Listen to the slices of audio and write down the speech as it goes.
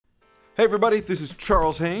Hey everybody, this is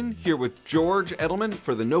Charles Hain here with George Edelman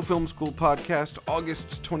for the No Film School podcast,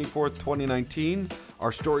 August 24th, 2019.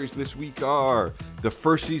 Our stories this week are the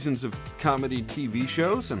first seasons of comedy TV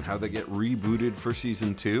shows and how they get rebooted for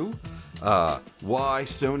season 2, why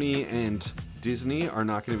Sony and Disney are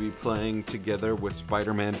not going to be playing together with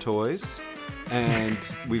Spider-Man toys, and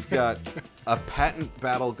we've got a patent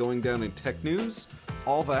battle going down in tech news,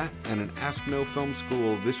 all that, and an Ask No Film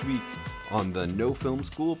School this week on the No Film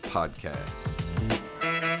School podcast.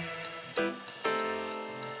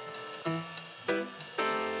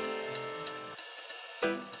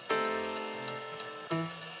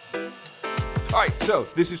 All right, so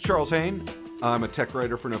this is Charles Hain. I'm a tech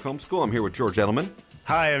writer for No Film School. I'm here with George Edelman.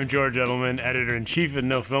 Hi, I'm George Edelman, editor-in-chief at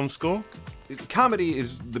No Film School. Comedy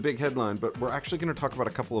is the big headline, but we're actually going to talk about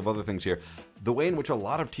a couple of other things here. The way in which a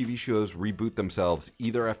lot of TV shows reboot themselves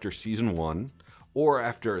either after season 1 or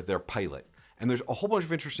after their pilot. And there's a whole bunch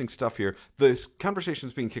of interesting stuff here. This conversation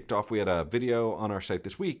is being kicked off. We had a video on our site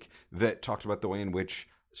this week that talked about the way in which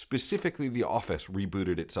specifically The Office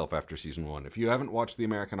rebooted itself after season 1. If you haven't watched The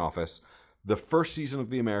American Office, the first season of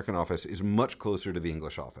The American Office is much closer to The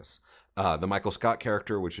English Office. The Michael Scott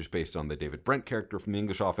character, which is based on the David Brent character from The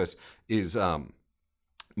English Office, is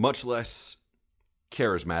much less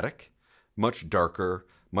charismatic, much darker,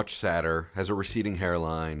 much sadder, has a receding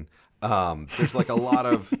hairline. There's like a lot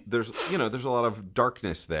of there's a lot of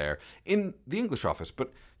darkness there in The English Office,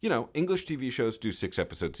 but English TV shows do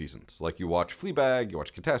 6-episode seasons. Like you watch Fleabag, you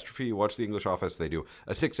watch Catastrophe, you watch The English Office, they do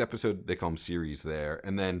a 6-episode, they call them series there,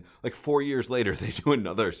 and then like 4 years later they do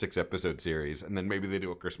another 6-episode series, and then maybe they do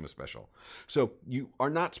a Christmas special. So you are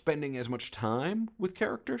not spending as much time with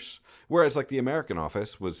characters, whereas like The American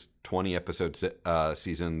Office was 20-episode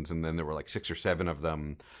seasons, and then there were like 6 or 7 of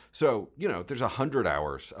them. So there's 100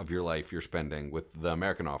 hours of your life you're spending with The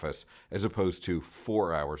American Office as opposed to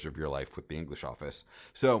 4 hours of your life with The English Office.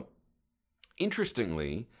 So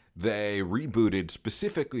interestingly, they rebooted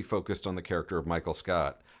specifically focused on the character of Michael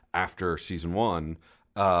Scott after season 1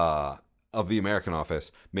 of The American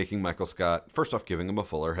Office, making Michael Scott, first off, giving him a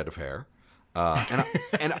fuller head of hair.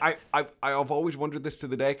 I've always wondered this to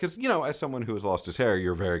the day, because, as someone who has lost his hair,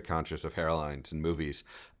 you're very conscious of hairlines in movies.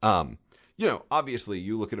 Obviously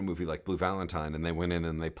you look at a movie like Blue Valentine and they went in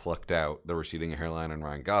and they plucked out the receding hairline on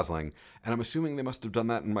Ryan Gosling. And I'm assuming they must have done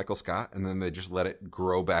that in Michael Scott, and then they just let it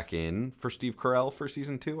grow back in for Steve Carell for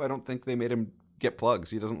season 2. I don't think they made him get plugs.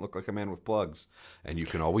 He doesn't look like a man with plugs, and you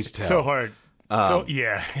can always tell. So hard.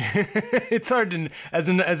 Yeah, it's hard to, as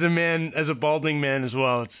a balding man as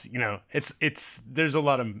well. There's a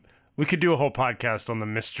lot of, we could do a whole podcast on the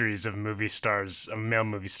mysteries of male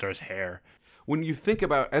movie stars' hair. When you think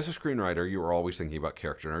about, as a screenwriter, you are always thinking about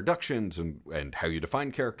character introductions and how you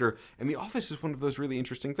define character. And The Office is one of those really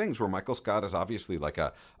interesting things where Michael Scott is obviously like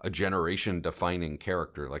a generation-defining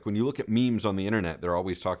character. Like when you look at memes on the internet, they're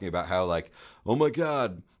always talking about how like, oh my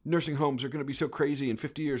God, nursing homes are going to be so crazy. In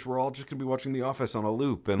 50 years, we're all just going to be watching The Office on a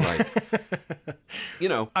loop. And like,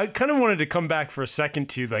 I kind of wanted to come back for a second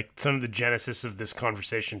to like some of the genesis of this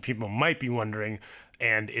conversation. People might be wondering,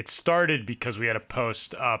 and it started because we had a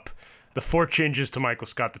post up, the 4 changes to Michael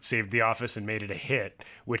Scott that saved The Office and made it a hit,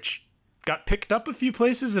 which got picked up a few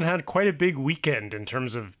places and had quite a big weekend in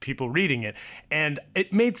terms of people reading it. And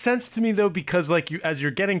it made sense to me, though, because as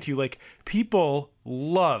you're getting to, people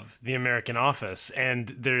love The American Office.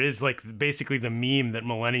 And there is basically the meme that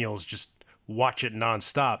millennials just watch it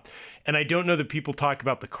nonstop. And I don't know that people talk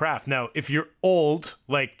about the craft. Now, if you're old,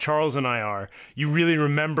 like Charles and I are, you really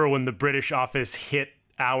remember when the British Office hit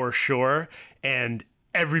our shore and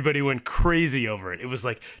everybody went crazy over it. It was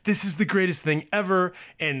like, this is the greatest thing ever,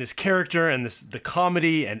 and this character and the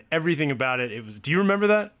comedy and everything about it. Do you remember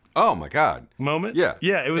that? Oh my God. Moment? Yeah.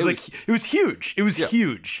 Yeah, it was huge. It was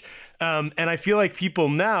huge. And I feel like people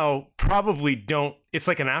now probably don't, it's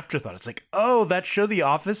like an afterthought. It's like, oh, that show The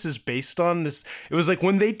Office is based on this. It was like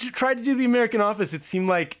when they tried to do The American Office, it seemed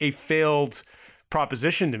like a failed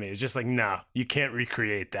proposition to me. It's just like, no, you can't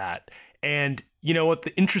recreate that. And you know what?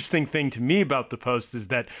 The interesting thing to me about the post is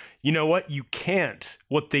that, you can't.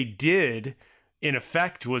 What they did, in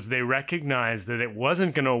effect, was they recognized that it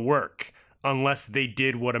wasn't going to work unless they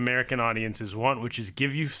did what American audiences want, which is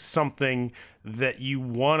give you something that you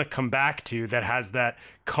want to come back to that has that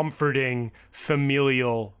comforting,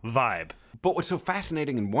 familial vibe. But what's so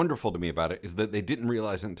fascinating and wonderful to me about it is that they didn't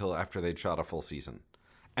realize it until after they'd shot a full season.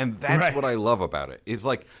 And that's right. What I love about it is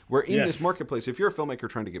like we're in this marketplace. If you're a filmmaker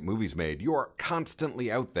trying to get movies made, you are constantly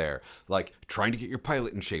out there like trying to get your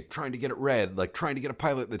pilot in shape, trying to get it read, like trying to get a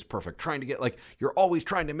pilot that's perfect, trying to get you're always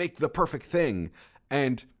trying to make the perfect thing.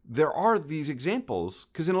 And there are these examples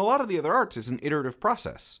because in a lot of the other arts, it's an iterative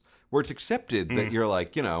process where it's accepted that you're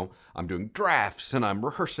like, I'm doing drafts and I'm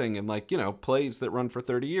rehearsing and like, plays that run for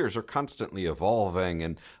 30 years are constantly evolving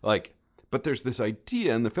and like, but there's this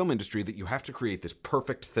idea in the film industry that you have to create this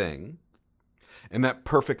perfect thing. And that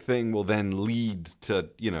perfect thing will then lead to,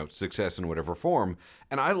 success in whatever form.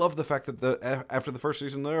 And I love the fact that after the first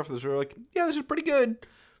season, the authors were like, yeah, this is pretty good,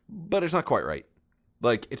 but it's not quite right.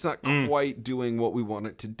 Like, it's not quite doing what we want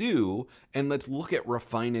it to do. And let's look at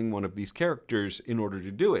refining one of these characters in order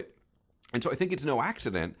to do it. And so I think it's no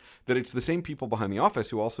accident that it's the same people behind The Office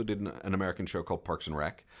who also did an American show called Parks and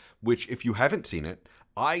Rec, which, if you haven't seen it,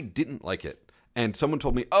 I didn't like it. And someone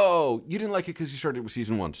told me, oh, you didn't like it because you started with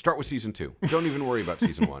season 1. Start with season 2. Don't even worry about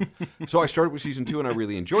season 1. So I started with season 2 and I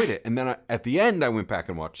really enjoyed it. And then at the end, I went back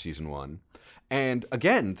and watched season 1. And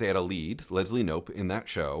again, they had a lead, Leslie Knope, in that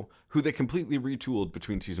show, who they completely retooled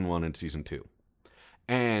between season 1 and season 2.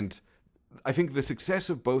 And I think the success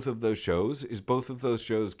of both of those shows is both of those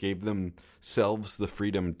shows gave themselves the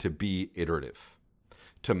freedom to be iterative,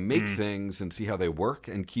 to make things and see how they work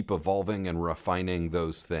and keep evolving and refining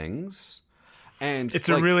those things. And it's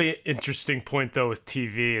a really interesting point, though, with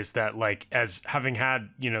TV is that, like, as having had,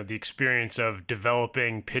 the experience of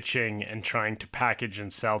developing, pitching, and trying to package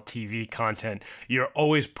and sell TV content, you're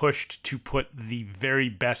always pushed to put the very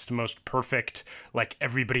best, most perfect, like,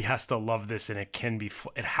 everybody has to love this and it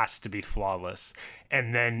has to be flawless.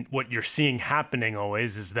 And then what you're seeing happening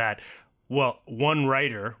always is that, well, one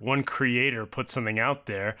writer, one creator puts something out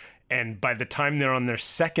there, and by the time they're on their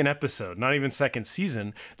second episode, not even second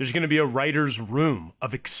season, there's going to be a writer's room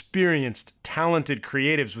of experienced, talented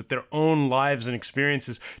creatives with their own lives and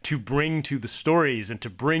experiences to bring to the stories and to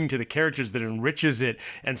bring to the characters that enriches it.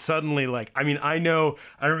 And suddenly, I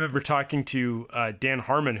remember talking to Dan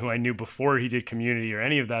Harmon, who I knew before he did Community or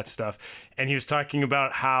any of that stuff, and he was talking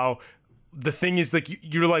about how the thing is, like,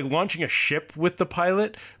 you're like launching a ship with the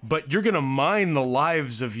pilot, but you're going to mine the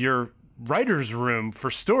lives of your writer's room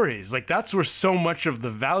for stories. Like, that's where so much of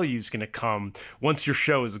the value is going to come once your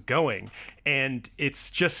show is going. And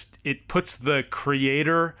it's just, it puts the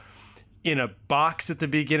creator in a box at the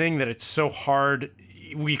beginning that it's so hard.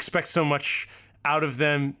 We expect so much out of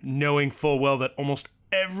them, knowing full well that almost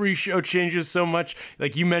every show changes so much.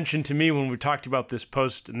 Like you mentioned to me when we talked about this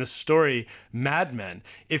post and this story, Mad Men.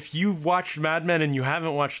 If you've watched Mad Men and you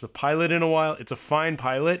haven't watched the pilot in a while, it's a fine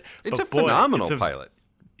pilot. It's a phenomenal pilot.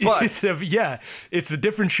 But it's a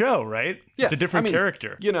different show, right? Yeah, it's a different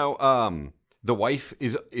character. The wife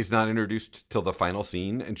is not introduced till the final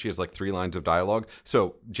scene, and she has like 3 lines of dialogue.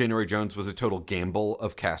 So January Jones was a total gamble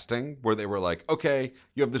of casting, where they were like, okay,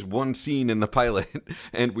 you have this one scene in the pilot,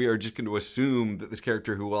 and we are just going to assume that this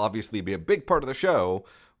character, who will obviously be a big part of the show,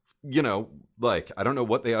 I don't know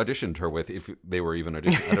what they auditioned her with, if they were even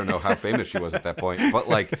auditioned. I don't know how famous she was at that point, but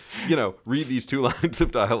read these 2 lines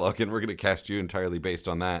of dialogue and we're going to cast you entirely based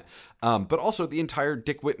on that. But also the entire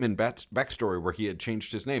Dick Whitman backstory, where he had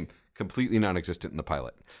changed his name, completely non-existent in the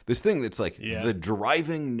pilot. This thing that's the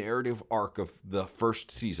driving narrative arc of the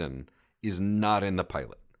first season is not in the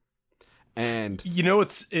pilot. And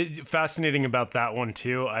what's fascinating about that one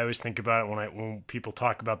too, I always think about it when people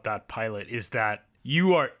talk about that pilot, is that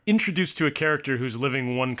you are introduced to a character who's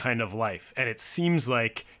living one kind of life, and it seems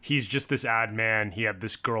like he's just this ad man, he had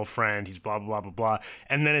this girlfriend, he's blah, blah, blah, blah, blah.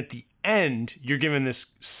 And then at the end, you're given this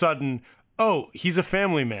sudden, oh, he's a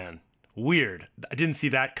family man. Weird. I didn't see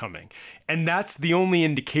that coming. And that's the only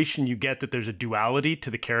indication you get that there's a duality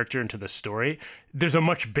to the character and to the story. There's a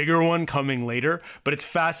much bigger one coming later, but it's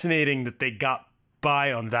fascinating that they got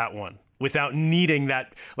by on that one without needing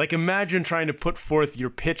that. Like, imagine trying to put forth your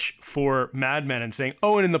pitch for Mad Men and saying,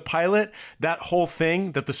 oh, and in the pilot, that whole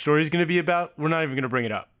thing that the story is going to be about, we're not even going to bring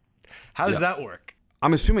it up. How does that work?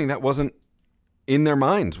 I'm assuming that wasn't in their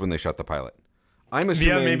minds when they shot the pilot. I'm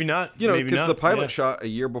assuming, yeah, maybe not. Because the pilot shot a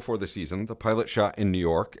year before the season. The pilot shot in New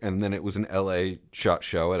York, and then it was an LA shot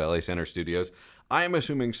show at LA Center Studios. I am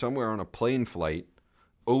assuming somewhere on a plane flight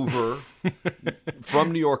over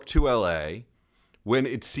from New York to LA, when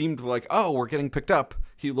it seemed like, oh, we're getting picked up,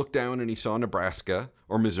 he looked down and he saw Nebraska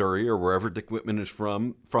or Missouri or wherever Dick Whitman is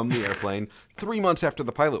from the airplane 3 months after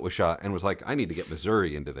the pilot was shot, and was like, I need to get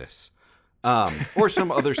Missouri into this. Or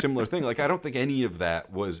some other similar thing. Like, I don't think any of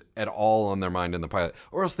that was at all on their mind in the pilot,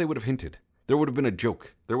 or else they would have hinted. There would have been a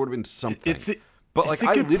joke. There would have been something. But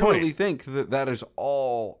I literally think that is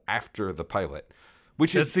all after the pilot,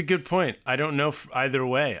 That's a good point. I don't know either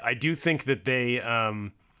way. I do think that they,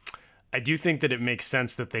 I do think that it makes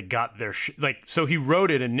sense that they got their, so he wrote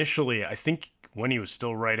it initially, I think, when he was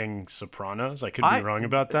still writing Sopranos. I could be wrong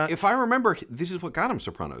about that. If I remember, this is what got him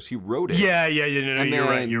Sopranos. He wrote it. Yeah.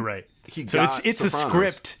 No, you're right. It's a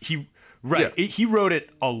script. Right. Yeah. He wrote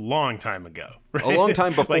it a long time ago. Right? A long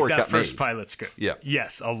time before like it that got first made. pilot script. Yeah.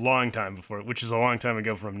 Yes, a long time before, which is a long time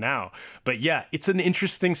ago from now. But yeah, it's an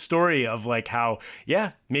interesting story of like how,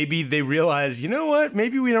 maybe they realize, you know what?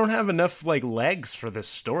 Maybe we don't have enough like legs for this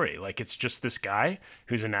story. Like it's just this guy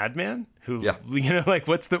who's an ad man who, like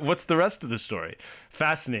what's the rest of the story?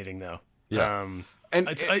 Fascinating though. Yeah. And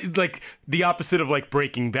it's like the opposite of like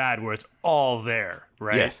Breaking Bad, where it's all there,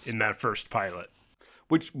 right? Yes. In that first pilot.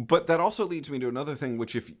 But that also leads me to another thing,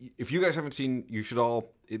 which if you guys haven't seen, you should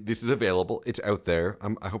all. This is available. It's out there.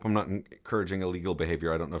 I hope I'm not encouraging illegal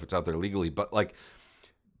behavior. I don't know if it's out there legally, but like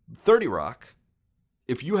 30 Rock.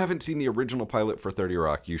 If you haven't seen the original pilot for 30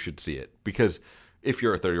 Rock, you should see it, because if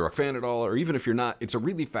you're a 30 Rock fan at all, or even if you're not, it's a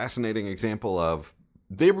really fascinating example of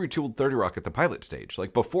they retooled 30 Rock at the pilot stage.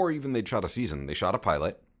 Like before even they'd shot a season, they shot a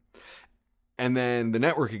pilot, and then the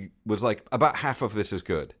network was like, about half of this is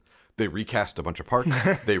good. They recast a bunch of parts,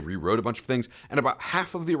 they rewrote a bunch of things, and about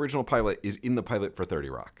half of the original pilot is in the pilot for 30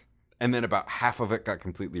 Rock. And then about half of it got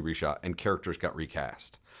completely reshot and characters got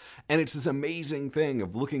recast. And it's this amazing thing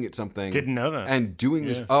of looking at something. Didn't know that. And doing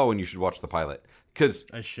this. Oh, and you should watch the pilot. Because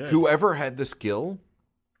whoever had the skill,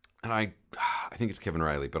 and I think it's Kevin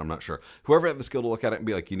Riley, but I'm not sure. Whoever had the skill to look at it and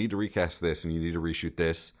be like, you need to recast this and you need to reshoot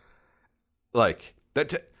this. Like,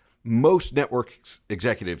 most network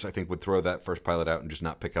executives, I think, would throw that first pilot out and just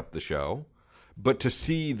not pick up the show. But to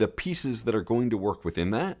see the pieces that are going to work within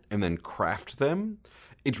that and then craft them,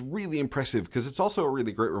 it's really impressive, because it's also a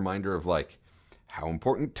really great reminder of like how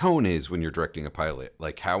important tone is when you're directing a pilot.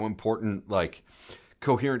 Like how important like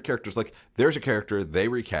coherent characters. Like there's a character they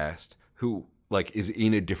recast who like is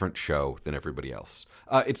in a different show than everybody else.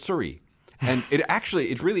 It's Suri, and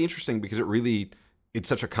it's really interesting because it's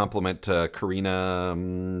such a compliment to Karina,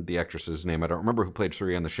 the actress's name. I don't remember who played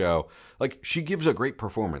Suri on the show. Like, she gives a great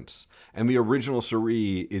performance. And the original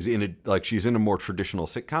Suri is she's in a more traditional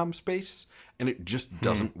sitcom space, and it just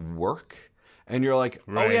doesn't work. And you're like,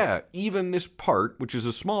 right. Oh yeah, even this part, which is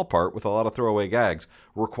a small part with a lot of throwaway gags,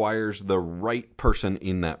 requires the right person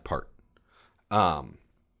in that part.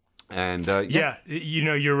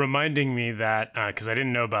 You're reminding me that, because I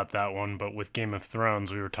didn't know about that one, but with Game of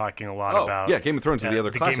Thrones, we were talking a lot about... Yeah, Game of Thrones is the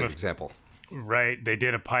other classic example. Right. They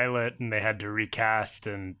did a pilot and they had to recast,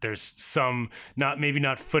 and there's some, maybe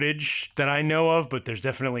not footage that I know of, but there's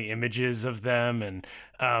definitely images of them. And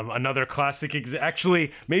another classic,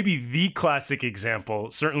 actually, maybe the classic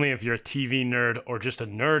example, certainly if you're a TV nerd or just a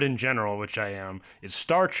nerd in general, which I am, is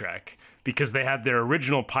Star Trek. Because they had their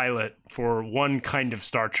original pilot for one kind of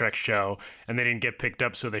Star Trek show, and they didn't get picked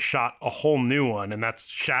up, so they shot a whole new one, and that's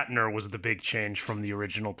Shatner was the big change from the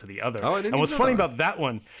original to the other. Oh, I didn't and what's funny about that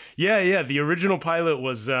one, the original pilot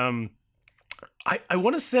was, I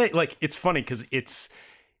want to say, like, it's funny because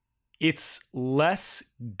it's less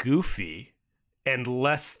goofy and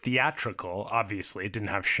less theatrical. Obviously, it didn't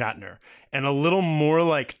have Shatner, and a little more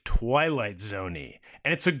like Twilight Zone-y.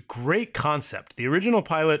 And it's a great concept. The original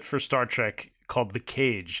pilot for Star Trek, called The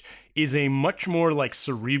Cage, is a much more like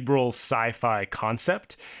cerebral sci-fi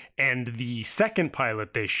concept. And the second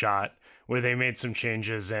pilot they shot, where they made some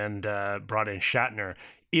changes and brought in Shatner,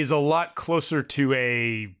 is a lot closer to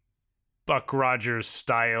a Buck Rogers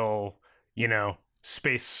style,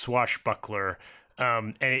 space swashbuckler.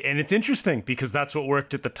 And it's interesting because that's what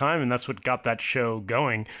worked at the time, and that's what got that show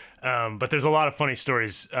going. But there's a lot of funny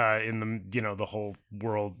stories in the whole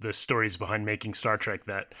world, the stories behind making Star Trek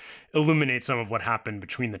that illuminate some of what happened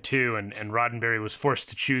between the two. And Roddenberry was forced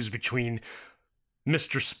to choose between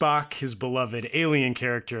Mr. Spock, his beloved alien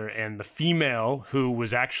character, and the female who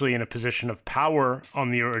was actually in a position of power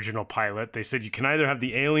on the original pilot. They said you can either have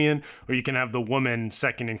the alien or you can have the woman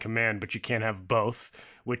second in command, but you can't have both.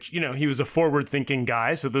 Which, he was a forward-thinking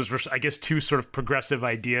guy, so those were, I guess, two sort of progressive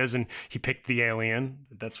ideas, and he picked the alien.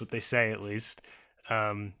 That's what they say, at least.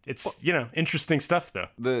 It's, interesting stuff, though.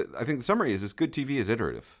 I think the summary is good TV is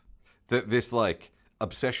iterative. This,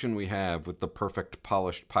 obsession we have with the perfect,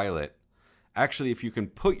 polished pilot, actually, if you can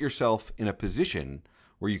put yourself in a position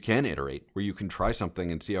where you can iterate, where you can try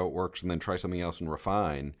something and see how it works, and then try something else and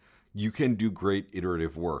refine, you can do great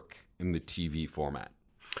iterative work in the TV format.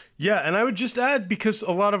 Yeah, and I would just add, because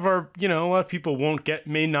a lot of people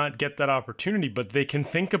may not get that opportunity, but they can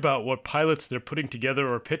think about what pilots they're putting together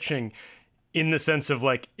or pitching in the sense of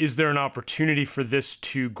is there an opportunity for this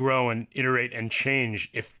to grow and iterate and change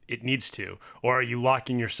if it needs to? Or are you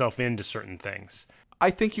locking yourself into certain things? I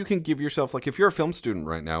think you can give yourself, if you're a film student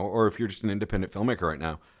right now, or if you're just an independent filmmaker right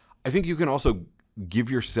now, I think you can also give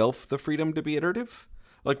yourself the freedom to be iterative.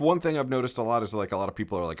 One thing I've noticed a lot is a lot of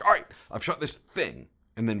people are all right, I've shot this thing.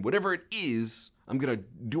 And then whatever it is, I'm going to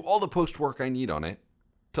do all the post work I need on it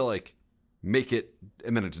to make it,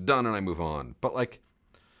 and then it's done and I move on. But like,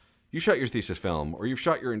 you shot your thesis film or you've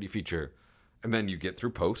shot your indie feature, and then you get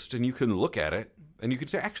through post and you can look at it and you can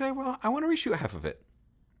say, actually, well, I want to reshoot half of it.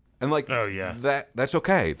 And like, oh yeah, that's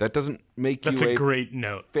okay. That doesn't make that's you a great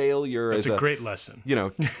note. Failure. That's a great lesson. You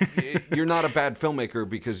know, you're not a bad filmmaker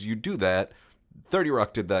because you do that. 30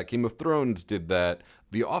 Rock did that. Game of Thrones did that.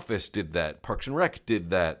 The Office did that. Parks and Rec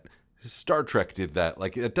did that. Star Trek did that.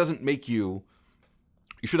 Like, it doesn't make you.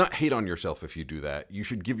 You should not hate on yourself if you do that. You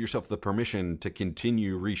should give yourself the permission to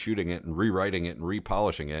continue reshooting it and rewriting it and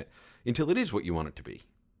repolishing it until it is what you want it to be.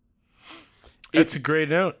 That's a great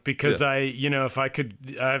note because if I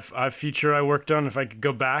could, I've feature I worked on, if I could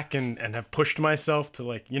go back and have pushed myself to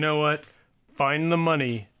like, you know what, find the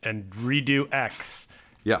money and redo X.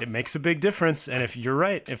 Yeah. It makes a big difference. And if you're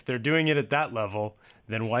right, if they're doing it at that level,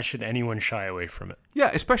 then why should anyone shy away from it?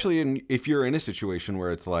 Yeah, especially if you're in a situation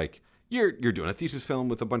where it's like, you're doing a thesis film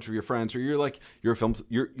with a bunch of your friends, or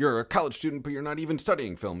you're a college student, but you're not even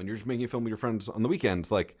studying film and you're just making a film with your friends on the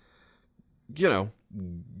weekends. Like, you know,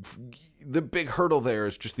 the big hurdle there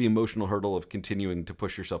is just the emotional hurdle of continuing to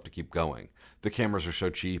push yourself to keep going. The cameras are so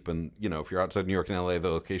cheap, and, you know, if you're outside New York and LA, the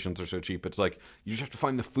locations are so cheap. It's like, you just have to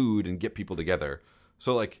find the food and get people together.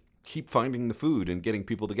 So, like, keep finding the food and getting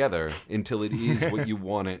people together until it is what you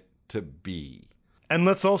want it to be. And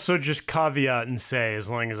let's also just caveat and say, as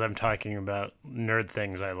long as I'm talking about nerd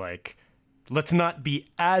things I like, let's not be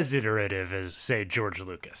as iterative as, say, George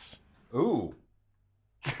Lucas. Ooh.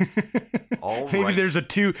 All maybe right.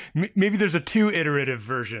 Maybe there's a too iterative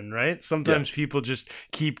version, right? Sometimes people just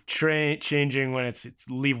keep changing when it's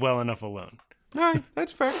leave well enough alone. All right,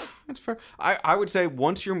 that's fair. That's fair. I would say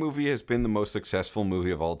once your movie has been the most successful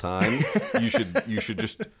movie of all time, you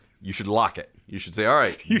should lock it. You should say, all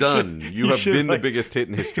right, done. You have been the biggest hit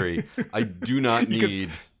in history. I do not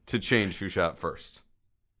need to change who shot first.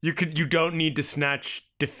 You don't need to snatch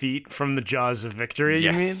defeat from the jaws of victory,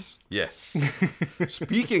 yes. You mean? Yes.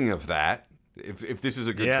 Speaking of that, if this is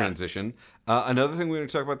a good transition, another thing we're going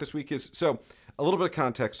to talk about this week is, so a little bit of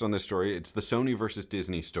context on this story. It's the Sony versus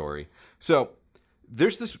Disney story. So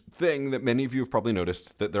there's this thing that many of you have probably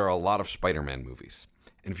noticed, that there are a lot of Spider-Man movies.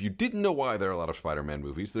 And if you didn't know why there are a lot of Spider-Man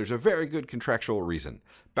movies, there's a very good contractual reason.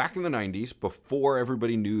 Back in the 90s, before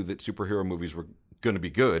everybody knew that superhero movies were going to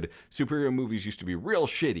be good, superhero movies used to be real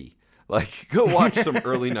shitty. Like, go watch some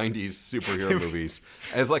early 90s superhero movies.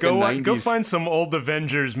 As like go find some old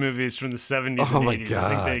Avengers movies from the 70s and 80s. My God. I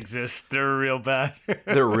think they exist. They're real bad.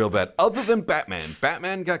 They're real bad. Other than Batman.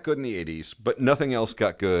 Batman got good in the 80s, but nothing else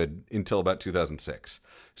got good until about 2006.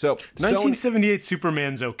 So 1978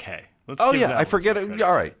 Superman's okay. I forget it.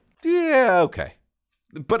 All right. Yeah, okay.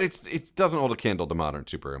 But it doesn't hold a candle to modern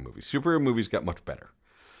superhero movies. Superhero movies got much better.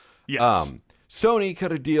 Yes. Sony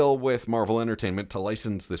cut a deal with Marvel Entertainment to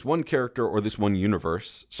license this one character or this one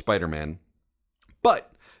universe, Spider-Man.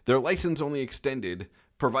 But their license only extended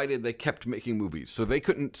provided they kept making movies. So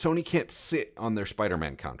Sony can't sit on their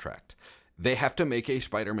Spider-Man contract. They have to make a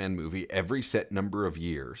Spider-Man movie every set number of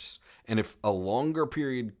years. And if a longer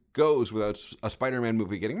period goes without a Spider-Man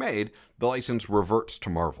movie getting made, the license reverts to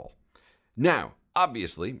Marvel. Now,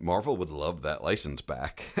 obviously, Marvel would love that license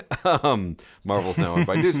back. Marvel's now owned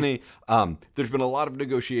by Disney. There's been a lot of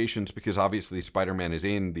negotiations because obviously Spider-Man is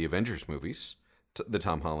in the Avengers movies, the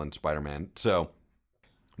Tom Holland Spider-Man. So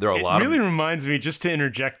there are a lot. It really reminds me, just to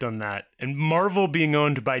interject on that, and Marvel being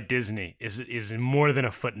owned by Disney is more than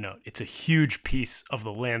a footnote. It's a huge piece of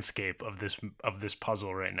the landscape of this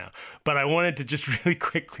puzzle right now. But I wanted to just really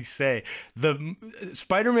quickly say, the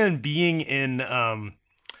Spider-Man being in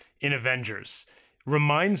Avengers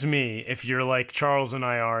reminds me, if you're like Charles and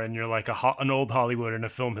I are, and you're like an old Hollywood and a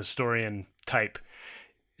film historian type,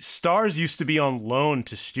 stars used to be on loan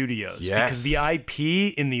to studios. Yes. Because the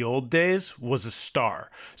IP in the old days was a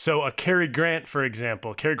star. So a Cary Grant, for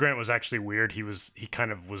example, Cary Grant was actually weird. He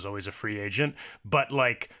kind of was always a free agent, but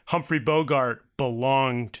like Humphrey Bogart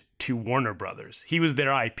belonged to Warner Brothers. He was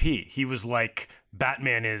their IP. He was like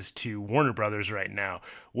Batman is to Warner Brothers right now,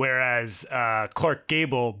 whereas Clark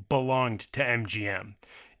Gable belonged to MGM.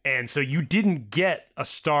 And so you didn't get a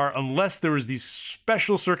star unless there was these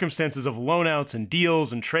special circumstances of loanouts and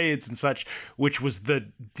deals and trades and such, which was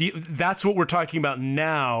that's what we're talking about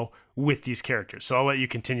now with these characters. So I'll let you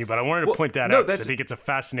continue, but I wanted to point that out because I think it's a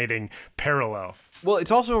fascinating parallel. Well,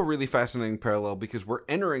 it's also a really fascinating parallel because we're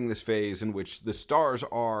entering this phase in which the stars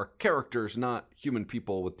are characters, not human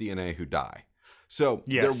people with DNA who die. So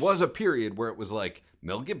There was a period where it was like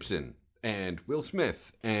Mel Gibson and Will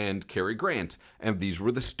Smith and Cary Grant, and these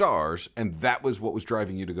were the stars, and that was what was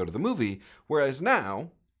driving you to go to the movie. Whereas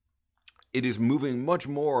now, it is moving much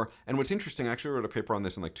more. And what's interesting, I actually wrote a paper on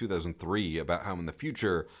this in like 2003 about how in the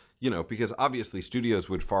future, because obviously studios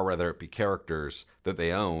would far rather it be characters that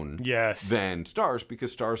they own than stars,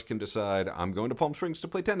 because stars can decide, I'm going to Palm Springs to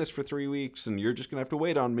play tennis for 3 weeks and you're just going to have to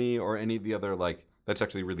wait on me, or any of the other, like, that's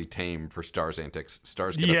actually really tame for stars' antics.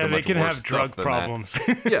 Stars get up to much they can worse have drug stuff problems.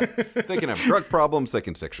 Yeah, they can have drug problems. They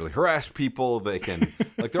can sexually harass people. They can,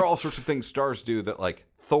 like, there are all sorts of things stars do that, like,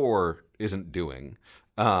 Thor isn't doing.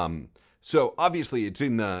 So obviously it's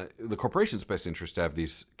in the corporation's best interest to have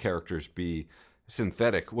these characters be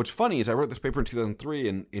synthetic. What's funny is I wrote this paper in 2003,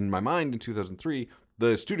 and in my mind in 2003,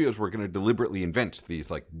 the studios were going to deliberately invent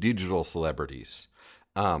these, like, digital celebrities.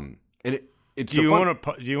 And it's do you want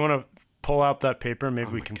to pull out that paper?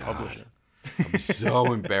 Maybe we can publish it. I'm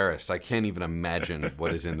so embarrassed. I can't even imagine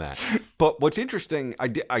what is in that. But what's interesting, I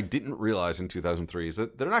didn't realize in 2003 is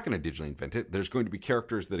that they're not going to digitally invent it. There's going to be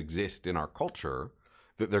characters that exist in our culture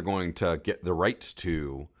that they're going to get the rights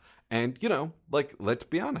to. And, like, let's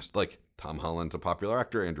be honest, like, Tom Holland's a popular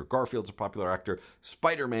actor. Andrew Garfield's a popular actor.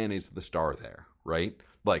 Spider-Man is the star there, right?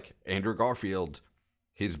 Like, Andrew Garfield,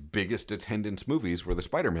 his biggest attendance movies were the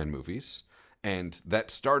Spider-Man movies. And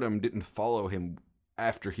that stardom didn't follow him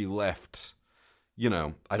after he left.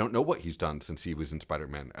 I don't know what he's done since he was in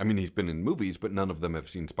Spider-Man. I mean, he's been in movies, but none of them have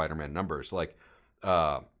seen Spider-Man numbers. Like,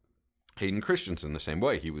 Hayden Christensen, the same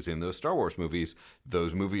way. He was in those Star Wars movies.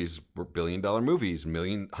 Those movies were billion-dollar movies.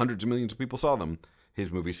 Hundreds of millions of people saw them.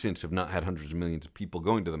 His movies since have not had hundreds of millions of people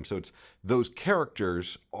going to them. So it's those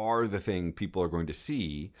characters are the thing people are going to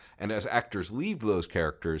see. And as actors leave those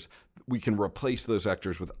characters, we can replace those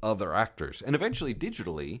actors with other actors. And eventually,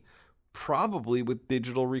 digitally, probably with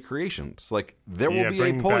digital recreations. Like, there will be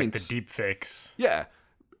a point. Back the deep fakes. Yeah.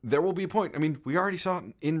 There will be a point. I mean, we already saw it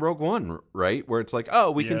in Rogue One, right? Where it's like,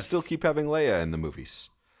 we can still keep having Leia in the movies.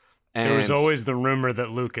 And there was always the rumor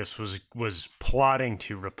that Lucas was plotting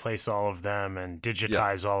to replace all of them and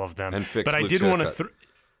digitize all of them. And fix but Luke's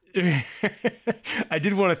I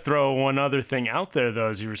did want to throw one other thing out there, though,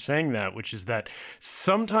 as you were saying that, which is that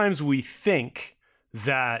sometimes we think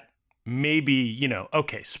that maybe,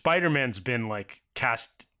 okay, Spider-Man's been, like,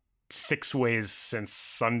 cast 6 ways since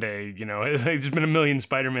Sunday, there's been a million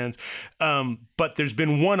Spider-Mans, but there's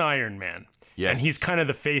been one Iron Man. Yes. And he's kind of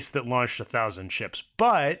the face that launched 1,000 ships.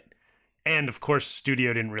 And of course,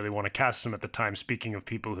 studio didn't really want to cast him at the time, speaking of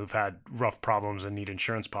people who've had rough problems and need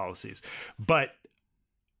insurance policies. But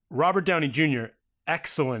Robert Downey Jr.,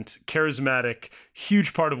 excellent, charismatic,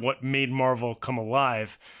 huge part of what made Marvel come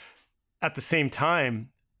alive. At the same time,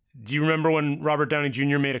 do you remember when Robert Downey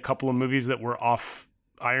Jr. made a couple of movies that were off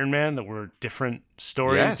Iron Man, that were different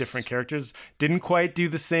stories, different characters, didn't quite do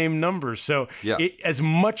the same numbers. So as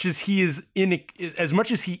much as he is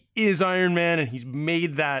Iron Man and he's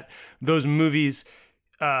made those movies,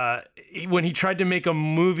 when he tried to make a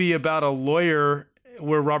movie about a lawyer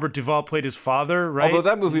where Robert Duvall played his father, right? Although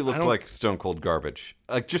that movie looked like stone cold garbage,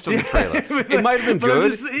 like just on the trailer. It might have been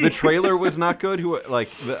good. The trailer was not good.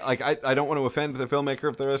 I don't want to offend the filmmaker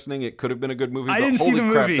if they're listening. It could have been a good movie. But holy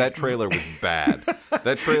crap, that trailer was bad.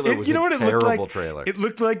 That trailer was a terrible trailer. It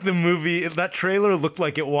looked like the movie. That trailer looked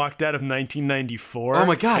like it walked out of 1994. Oh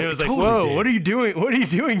my god! And it was like, totally whoa, did. What are you doing? What are you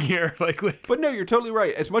doing here? But no, you're totally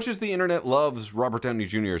right. As much as the internet loves Robert Downey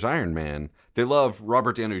Jr.'s Iron Man, they love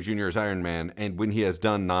Robert Downey Jr.'s Iron Man, and when he has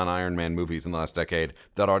done non-Iron Man movies in the last decade,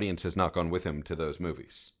 that audience has not gone with him to those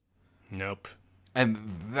movies. Nope. And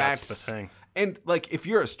that's the thing. And, like, if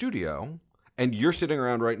you're a studio and you're sitting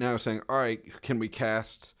around right now saying, all right, who can we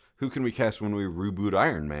cast when we reboot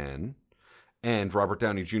Iron Man? And Robert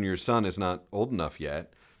Downey Jr.'s son is not old enough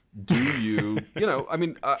yet. Do you,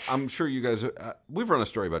 I'm sure you guys, we've run a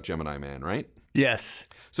story about Gemini Man, right? Yes.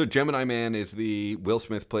 So Gemini Man is Will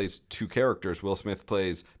Smith plays 2 characters. Will Smith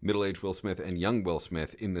plays middle-aged Will Smith and young Will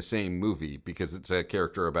Smith in the same movie because it's a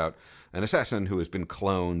character about an assassin who has been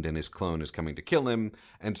cloned and his clone is coming to kill him.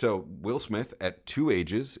 And so Will Smith at 2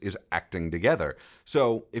 ages is acting together.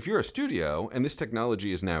 So if you're a studio, and this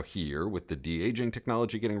technology is now here with the de-aging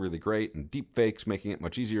technology getting really great and deep fakes making it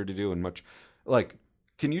much easier to do and much, like,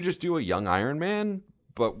 can you just do a young Iron Man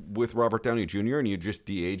but with Robert Downey Jr. and you just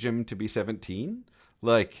de-age him to be 17?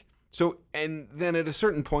 Like, so, and then at a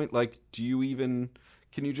certain point, like, can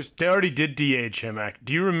you just... They already did de-age him.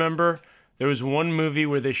 Do you remember there was one movie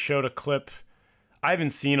where they showed a clip? I haven't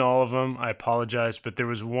seen all of them. I apologize. But there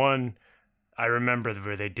was one I remember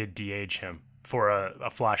where they did de-age him for a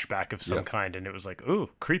flashback of some kind. And it was like, ooh,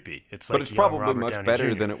 creepy. It's like, but it's probably Robert much Downey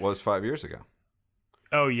better Jr. than it was 5 years ago.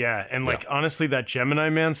 Oh, yeah. And, like, honestly, that Gemini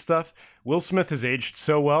Man stuff, Will Smith has aged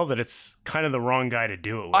so well that it's kind of the wrong guy to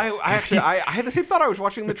do it with. I had the same thought. I was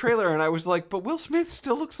watching the trailer, and I was like, but Will Smith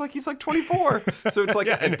still looks like he's like 24. So it's like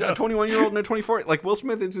a 21-year-old and a 24. Like, Will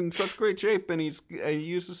Smith is in such great shape, and he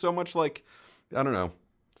uses so much, like, I don't know.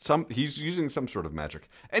 He's using some sort of magic.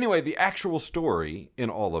 Anyway, the actual story in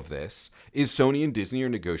all of this is Sony and Disney are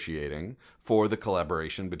negotiating for the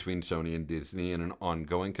collaboration between Sony and Disney in an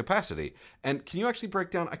ongoing capacity. And can you actually break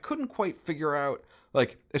down? I couldn't quite figure out,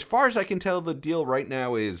 like, as far as I can tell, the deal right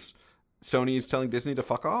now is Sony is telling Disney to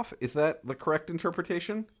fuck off. Is that the correct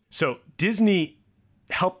interpretation? So Disney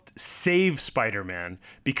helped save Spider-Man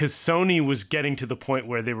because Sony was getting to the point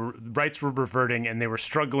where rights were reverting and they were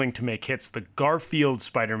struggling to make hits. The Garfield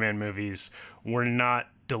Spider-Man movies were not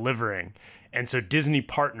delivering. And so Disney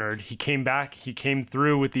partnered. He came back. He came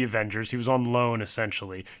through with the Avengers. He was on loan,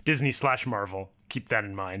 essentially. Disney/Marvel. Keep that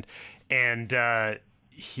in mind. And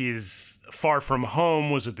his Far From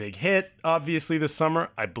Home was a big hit, obviously, this summer.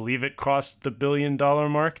 I believe it crossed the $1 billion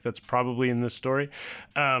mark. That's probably in this story.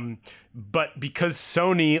 But because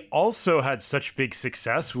Sony also had such big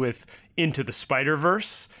success with Into the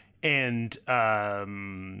Spider-Verse and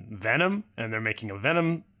Venom, and they're making a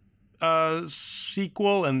Venom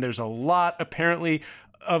sequel, and there's a lot, apparently,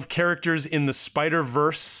 of characters in the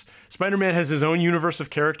Spider-Verse. Spider-Man has his own universe of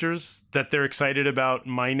characters that they're excited about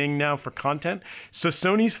mining now for content. So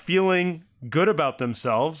Sony's feeling good about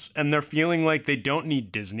themselves, and they're feeling like they don't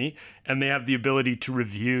need Disney, and they have the ability to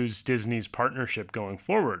review Disney's partnership going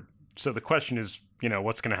forward. So the question is,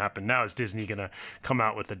 what's going to happen now? Is Disney going to come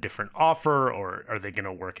out with a different offer, or are they going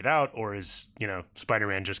to work it out? Or is,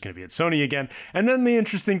 Spider-Man just going to be at Sony again? And then the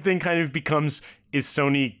interesting thing kind of becomes, is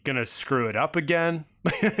Sony going to screw it up again?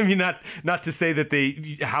 I mean, not to say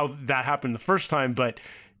that how that happened the first time, but,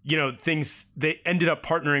 they ended up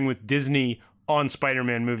partnering with Disney on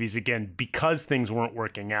Spider-Man movies again because things weren't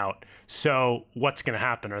working out. So what's going to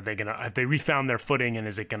happen? Have they refound their footing, and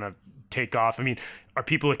is it going to take off? I mean, are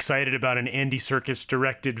people excited about an Andy Serkis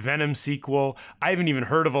directed Venom sequel? I haven't even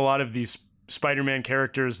heard of a lot of these Spider-Man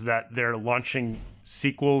characters that they're launching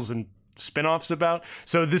sequels and spin-offs about.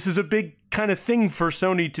 So this is a big kind of thing for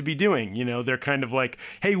Sony to be doing. They're kind of like,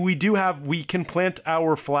 hey, we can plant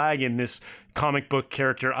our flag in this comic book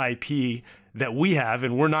character IP that we have,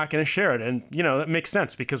 and we're not going to share it. And, that makes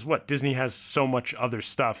sense because Disney has so much other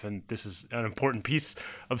stuff, and this is an important piece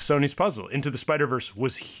of Sony's puzzle. Into the Spider-Verse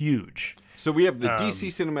was huge. So we have the DC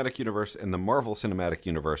Cinematic Universe and the Marvel Cinematic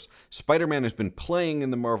Universe. Spider-Man has been playing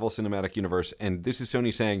in the Marvel Cinematic Universe, and this is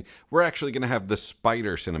Sony saying, we're actually going to have the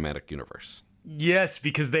Spider Cinematic Universe. Yes,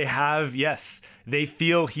 because they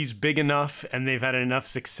feel he's big enough, and they've had enough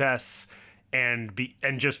success, and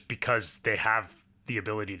just because they have the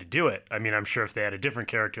ability to do it. I mean, I'm sure if they had a different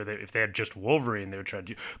character, if they had just Wolverine, they would try to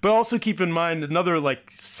do. But also keep in mind, another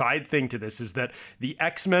side thing to this is that the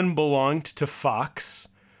X-Men belonged to Fox,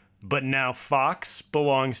 but now Fox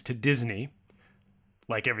belongs to Disney,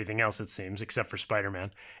 like everything else it seems, except for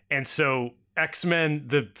Spider-Man. And so X-Men,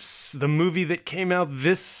 the movie that came out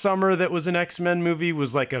this summer that was an X-Men movie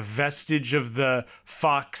was like a vestige of the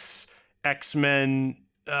Fox X-Men.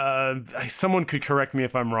 Someone could correct me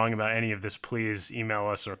if I'm wrong about any of this. Please email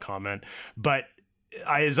us or comment. But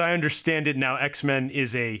as I understand it now, X-Men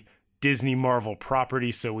is a Disney Marvel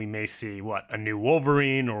property, so we may see a new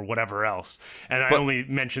Wolverine or whatever else. And I only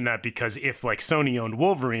mention that because if Sony owned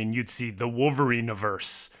Wolverine, you'd see the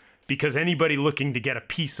Wolverine-averse. Because anybody looking to get a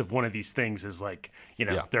piece of one of these things is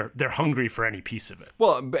they're hungry for any piece of it.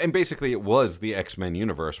 Well, and basically it was the X-Men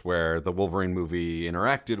universe where the Wolverine movie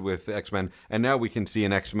interacted with X-Men, and now we can see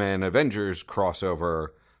an X-Men Avengers crossover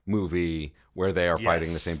movie where they are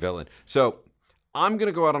fighting the same villain. So I'm going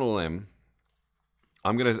to go out on a limb.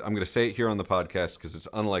 I'm gonna say it here on the podcast because it's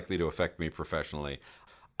unlikely to affect me professionally.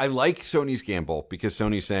 I like Sony's gamble because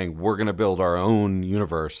Sony's saying we're going to build our own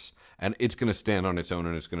universe and it's going to stand on its own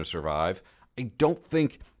and it's going to survive. I don't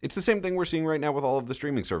think it's the same thing we're seeing right now with all of the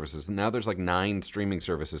streaming services. Now there's 9 streaming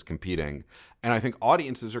services competing, and I think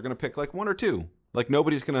audiences are going to pick one or two.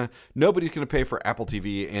 Nobody's gonna pay for Apple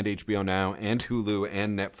TV and HBO Now and Hulu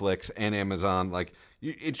and Netflix and Amazon.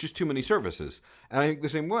 It's just too many services. And I think the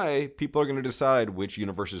same way, people are going to decide which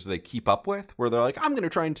universes they keep up with, where they're I'm going to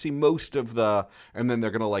try and see most of and then they're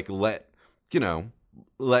going to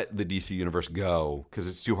let the DC universe go because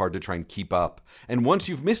it's too hard to try and keep up. And once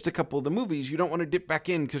you've missed a couple of the movies, you don't want to dip back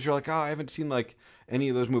in because you're I haven't seen any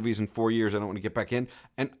of those movies in 4 years. I don't want to get back in.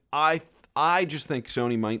 And I just think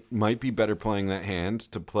Sony might be better playing that hand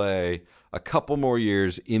to play a couple more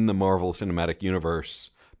years in the Marvel Cinematic Universe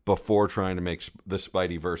before trying to make the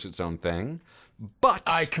Spideyverse its own thing. But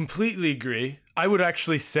I completely agree. I would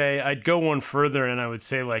actually say I'd go one further, and I would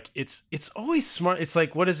say like it's always smart. It's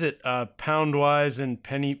like, what is it? Pound wise and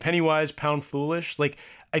penny wise, pound foolish. Like,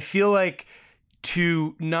 I feel like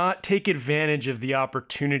to not take advantage of the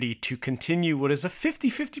opportunity to continue what is a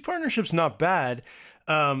 50-50 partnership's not bad.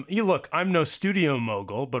 You look, I'm no studio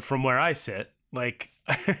mogul, but from where I sit, like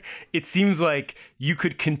it seems like you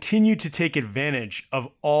could continue to take advantage of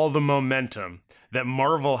all the momentum that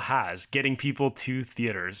Marvel has getting people to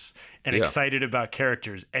theaters and excited about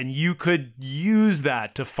characters. And you could use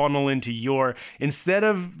that to funnel into instead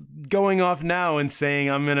of going off now and saying,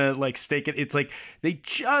 I'm going to like stake it. It's like, they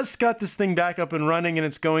just got this thing back up and running and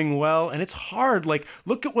it's going well. And it's hard. Like,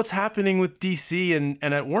 look at what's happening with DC and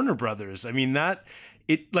at Warner Brothers. I mean,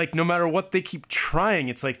 like, no matter what they keep trying,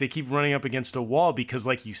 it's like they keep running up against a wall because,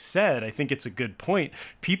 like you said, I think it's a good point.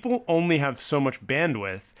 People only have so much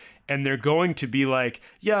bandwidth, and they're going to be like,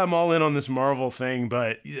 yeah, I'm all in on this Marvel thing,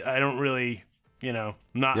 but I don't really, I'm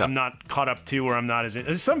not caught up to, or I'm not as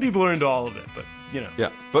in. Some people are into all of it, but, Yeah,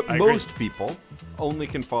 but most people only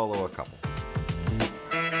can follow a couple.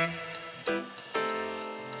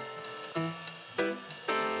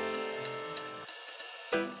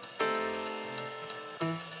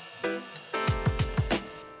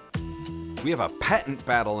 We have a patent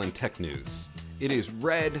battle in tech news. It is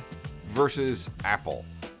Red versus Apple,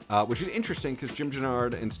 which is interesting because Jim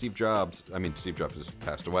Gennard and Steve Jobs has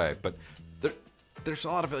passed away, but there's a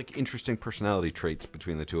lot of like interesting personality traits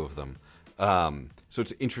between the two of them. So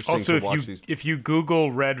it's interesting also, to watch these. If you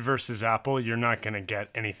Google Red versus Apple, you're not going to get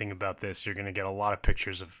anything about this. You're going to get a lot of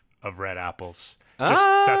pictures of red apples.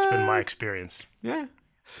 That's been my experience. Yeah.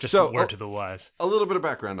 Just a word to the wise. A little bit of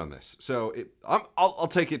background on this. So I'll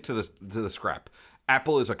take it to the scrap.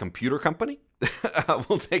 Apple is a computer company.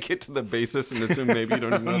 We'll take it to the basis and assume maybe you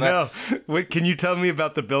don't even know that. No. Wait, can you tell me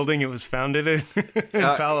about the building it was founded in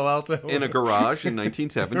Palo Alto? In a garage in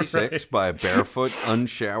 1976 by a barefoot,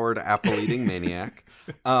 unshowered, apple-eating maniac.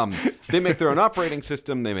 They make their own operating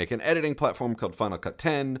system. They make an editing platform called Final Cut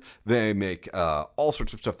 10. They make all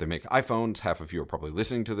sorts of stuff. They make iPhones. Half of you are probably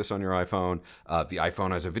listening to this on your iPhone. The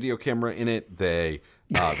iPhone has a video camera in it. They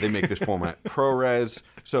make this format ProRes.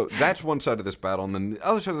 So that's one side of this battle. And then the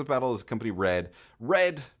other side of the battle is the company Red.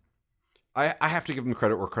 Red, I have to give them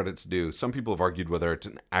credit where credit's due. Some people have argued whether it's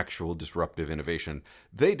an actual disruptive innovation.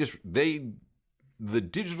 The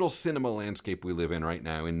digital cinema landscape we live in right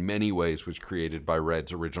now, in many ways, was created by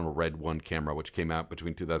Red's original Red 1 camera, which came out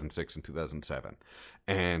between 2006 and 2007.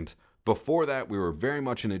 And before that, we were very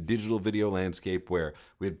much in a digital video landscape where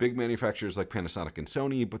we had big manufacturers like Panasonic and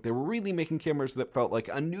Sony, but they were really making cameras that felt like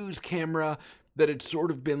a news camera that had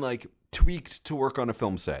sort of been like tweaked to work on a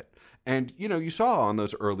film set. And, you saw on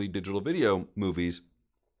those early digital video movies,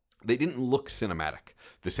 they didn't look cinematic.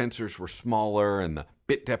 The sensors were smaller and the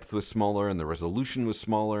bit depth was smaller and the resolution was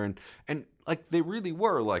smaller. And like they really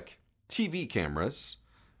were like TV cameras.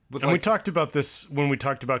 We talked about this when we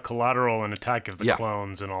talked about Collateral and Attack of the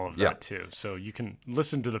Clones and all of that too. So you can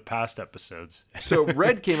listen to the past episodes. So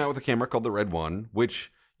Red came out with a camera called the Red 1,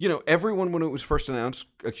 which, everyone when it was first announced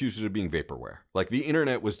accused it of being vaporware. Like the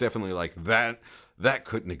internet was definitely like that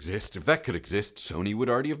couldn't exist. If that could exist, Sony would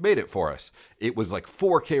already have made it for us. It was like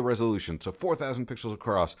 4K resolution, so 4,000 pixels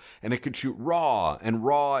across, and it could shoot RAW, and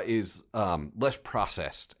RAW is less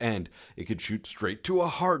processed, and it could shoot straight to a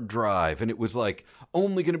hard drive, and it was like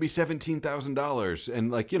only going to be $17,000,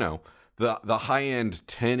 and like, the high-end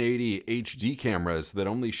 1080 HD cameras that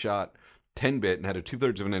only shot 10-bit and had a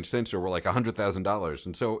 2/3 of an inch sensor were like $100,000,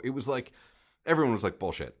 and so it was like, everyone was like,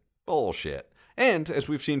 bullshit. And as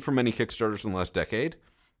we've seen from many Kickstarters in the last decade,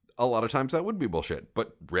 a lot of times that would be bullshit.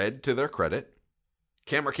 But Red, to their credit,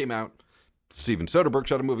 camera came out. Steven Soderbergh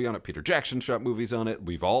shot a movie on it. Peter Jackson shot movies on it.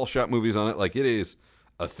 We've all shot movies on it. Like, it is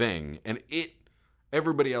a thing. And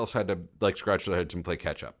everybody else had to like scratch their heads and play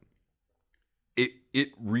catch up.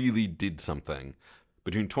 It really did something.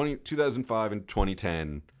 Between 2005 and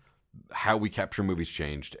 2010, how we capture movies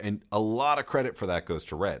changed. And a lot of credit for that goes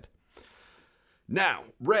to Red. Now,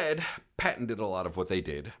 Red patented a lot of what they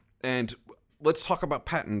did, and let's talk about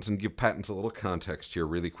patents and give patents a little context here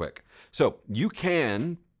really quick. So, you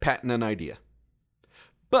can patent an idea,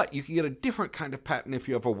 but you can get a different kind of patent if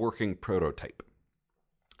you have a working prototype.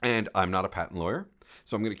 And I'm not a patent lawyer,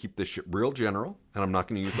 so I'm going to keep this shit real general, and I'm not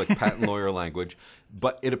going to use like patent lawyer language,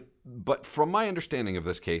 but from my understanding of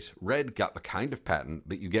this case, Red got the kind of patent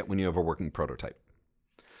that you get when you have a working prototype.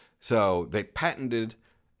 So, they patented.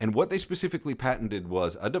 And what they specifically patented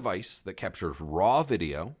was a device that captures raw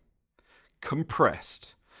video,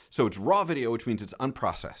 compressed, So it's raw video, which means it's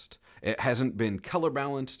unprocessed. It hasn't been color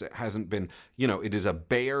balanced. It hasn't been, it is a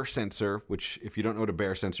Bayer sensor, which if you don't know what a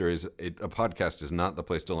Bayer sensor is, a podcast is not the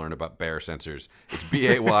place to learn about Bayer sensors. It's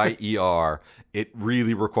Bayer. It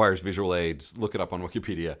really requires visual aids. Look it up on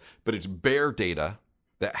Wikipedia. But it's Bayer data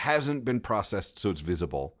that hasn't been processed so it's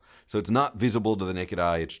visible. So it's not visible to the naked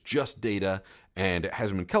eye. It's just data, and it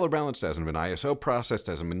hasn't been color balanced, hasn't been ISO processed,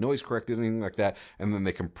 hasn't been noise corrected, anything like that. And then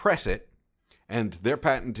they compress it. And their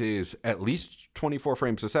patent is at least 24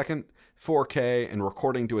 frames a second, 4K, and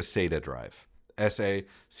recording to a SATA drive. SA,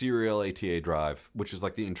 serial ATA drive, which is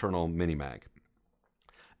like the internal mini-mag.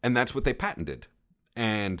 And that's what they patented.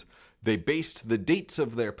 And they based the dates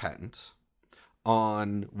of their patents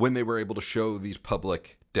on when they were able to show these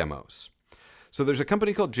public demos. So there's a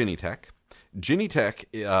company called Genitech. Genitech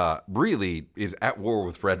really is at war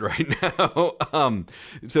with Red right now.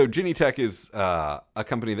 So Genitech is a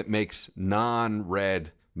company that makes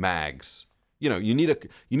non-red mags. You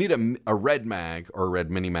need a red mag or a red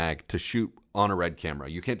mini mag to shoot on a red camera.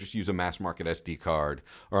 You can't just use a mass market SD card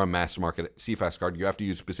or a mass market CFast card. You have to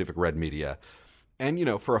use specific red media. And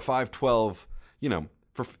for a 512,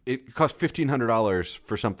 it costs $1,500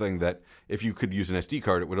 for something that if you could use an SD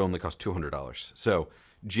card, it would only cost $200. So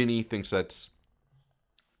Ginny thinks that's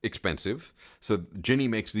expensive. So Ginny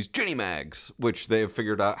makes these Ginny mags, which they have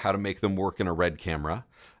figured out how to make them work in a red camera.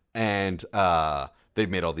 And they've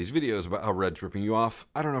made all these videos about how red's ripping you off.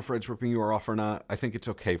 I don't know if red's ripping you off or not. I think it's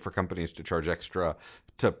okay for companies to charge extra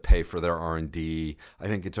to pay for their R&D. I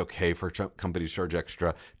think it's okay for companies to charge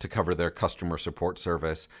extra to cover their customer support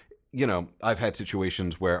service. I've had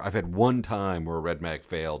situations where I've had one time where a red mag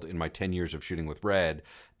failed in my 10 years of shooting with red.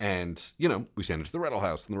 And, we sent it to the rental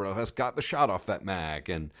house and the rental house got the shot off that mag.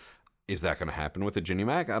 And is that going to happen with a Ginny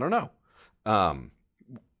mag? I don't know.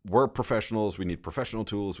 We're professionals. We need professional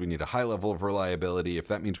tools. We need a high level of reliability. If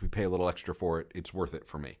that means we pay a little extra for it, it's worth it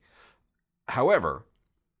for me. However,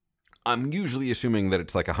 I'm usually assuming that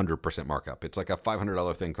it's like 100% markup. It's like a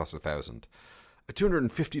 $500 thing costs $1,000. A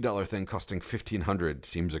 $250 thing costing $1,500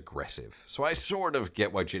 seems aggressive. So I sort of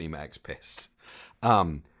get why Ginny Mag's pissed.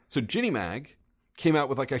 So Ginny Mag came out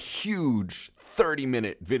with like a huge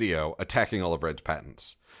 30-minute video attacking all of Red's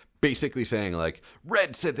patents. Basically saying like,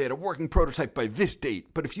 Red said they had a working prototype by this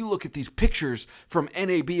date, but if you look at these pictures from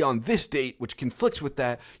NAB on this date, which conflicts with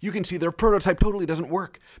that, you can see their prototype totally doesn't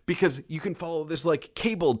work because you can follow this like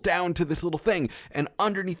cable down to this little thing, and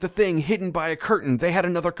underneath the thing, hidden by a curtain, they had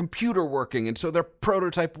another computer working, and so their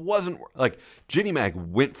prototype wasn't like Ginny Mag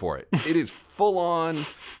went for it. It is full on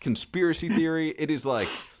conspiracy theory. It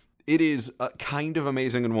is kind of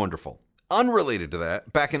amazing and wonderful. Unrelated to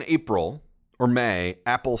that, back in April or May,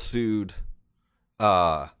 Apple sued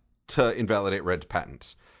to invalidate Red's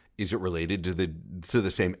patents. Is it related to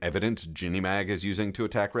the same evidence Ginny Mag is using to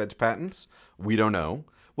attack Red's patents? We don't know.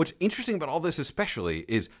 What's interesting about all this especially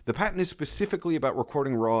is the patent is specifically about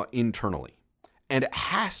recording RAW internally. And it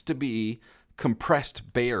has to be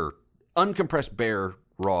uncompressed Bayer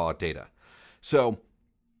RAW data. So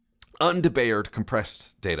undebayered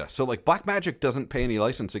compressed data. So like Blackmagic doesn't pay any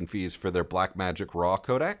licensing fees for their Blackmagic RAW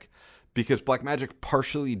codec, because Blackmagic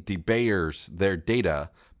partially debayers their data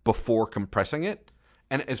before compressing it.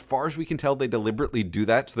 And as far as we can tell, they deliberately do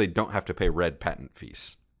that so they don't have to pay Red patent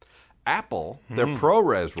fees. Apple, their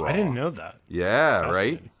ProRes RAW. I didn't know that. Yeah,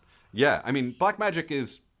 right? Yeah, I mean, Blackmagic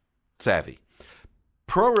is savvy.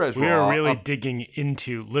 ProRes RAW. We are really digging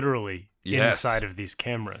into, literally, inside of these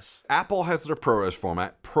cameras. Apple has their ProRes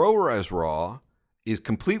format. ProRes RAW is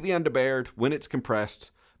completely undebayered when it's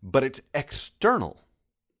compressed, but it's external.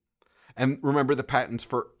 And remember the patents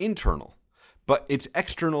for internal, but it's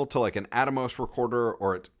external to like an Atomos recorder,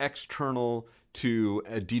 or it's external to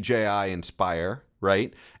a DJI Inspire,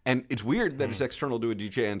 right? And it's weird that it's external to a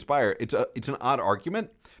DJI Inspire. It's an odd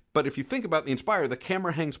argument, but if you think about the Inspire, the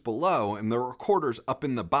camera hangs below and the recorder's up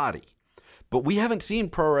in the body. But we haven't seen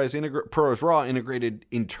ProRes RAW integrated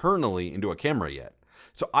internally into a camera yet.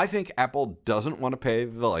 So I think Apple doesn't want to pay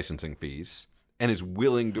the licensing fees and is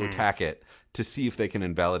willing to attack it to see if they can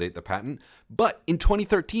invalidate the patent. But in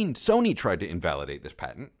 2013, Sony tried to invalidate this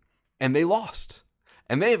patent, and they lost.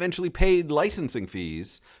 And they eventually paid licensing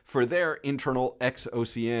fees for their internal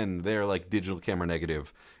XOCN, their like digital camera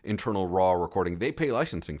negative internal RAW recording. They pay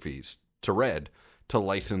licensing fees to Red to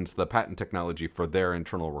license the patent technology for their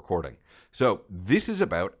internal recording. So this is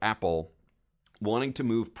about Apple wanting to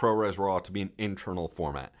move ProRes RAW to be an internal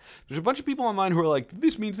format. There's a bunch of people online who are like,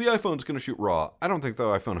 this means the iPhone's going to shoot RAW. I don't think the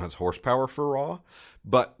iPhone has horsepower for RAW,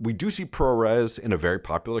 but we do see ProRes in a very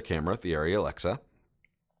popular camera, the Arri Alexa.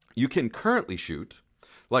 You can currently shoot,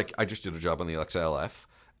 like I just did a job on the Alexa LF,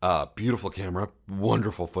 Beautiful camera,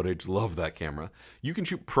 wonderful footage, love that camera. You can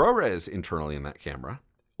shoot ProRes internally in that camera,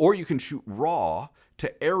 or you can shoot RAW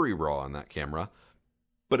to ARRI RAW on that camera.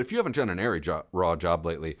 But if you haven't done an ARRI RAW job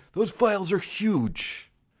lately, those files are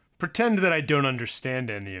huge. Pretend that I don't understand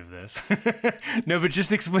any of this. No, but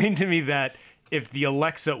just explain to me that if the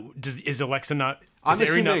Alexa, is Alexa not... I'm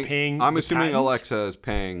assuming Alexa is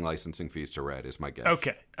paying licensing fees to Red, is my guess.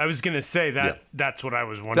 Okay. I was going to say that. Yeah. That's what I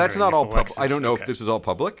was wondering. That's not all public. I don't know if this is all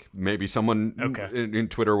public. Maybe someone in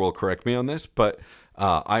Twitter will correct me on this, but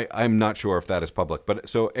I'm not sure if that is public. But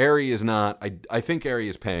so ARRI is not. I think ARRI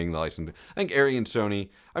is paying the license. I think ARRI and Sony.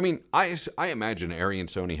 I mean, I imagine ARRI and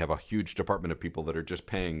Sony have a huge department of people that are just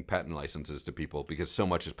paying patent licenses to people because so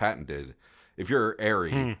much is patented. If you're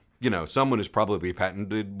ARRI, someone has probably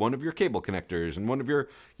patented one of your cable connectors and one of your,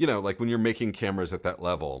 like when you're making cameras at that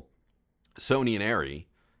level. Sony and ARRI,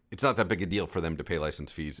 it's not that big a deal for them to pay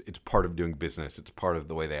license fees. It's part of doing business. It's part of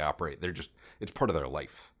the way they operate. It's part of their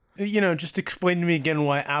life. Just explain to me again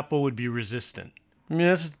why Apple would be resistant. I mean,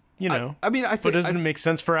 that's, I think... But doesn't it make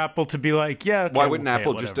sense for Apple to be like, yeah, okay, why wouldn't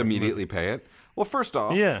Apple just immediately pay it? Well, first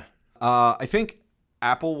off, I think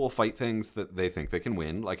Apple will fight things that they think they can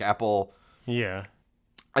win. Like Apple... Yeah.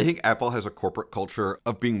 I think Apple has a corporate culture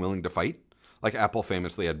of being willing to fight. Like Apple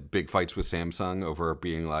famously had big fights with Samsung over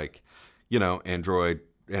being like, Android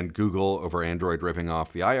and Google over Android ripping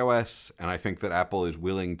off the iOS. And I think that Apple is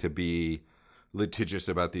willing to be litigious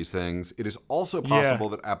about these things. It is also possible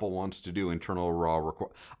that Apple wants to do internal RAW record.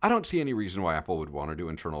 I don't see any reason why Apple would want to do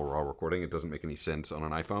internal RAW recording. It doesn't make any sense on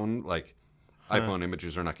an iPhone. Like iPhone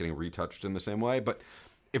images are not getting retouched in the same way. But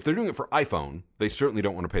if they're doing it for iPhone, they certainly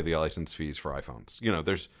don't want to pay the license fees for iPhones.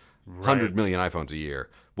 There's 100 million iPhones a year.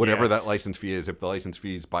 Whatever that license fee is, if the license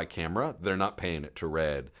fee is by camera, they're not paying it to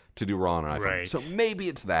Red to do RAW on an iPhone. Right. So maybe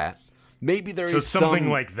it's that. Maybe there is something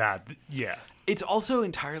like that. Yeah. It's also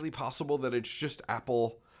entirely possible that it's just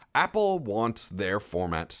Apple. Apple wants their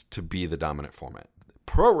formats to be the dominant format.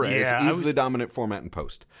 ProRes is the dominant format in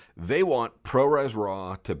post. They want ProRes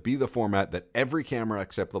RAW to be the format that every camera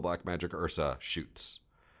except the Blackmagic Ursa shoots.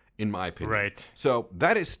 In my opinion. Right. So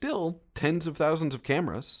that is still tens of thousands of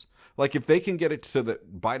cameras. Like if they can get it so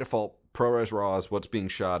that by default ProRes RAW is what's being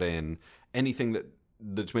shot in anything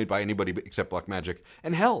that's made by anybody except Blackmagic.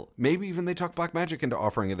 And hell, maybe even they talk Blackmagic into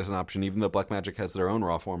offering it as an option, even though Blackmagic has their own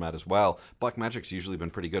RAW format as well. Blackmagic's usually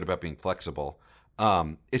been pretty good about being flexible.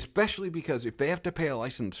 Especially because if they have to pay a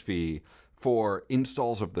license fee for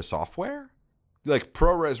installs of the software, like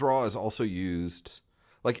ProRes RAW is also used.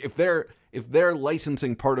 Like if they're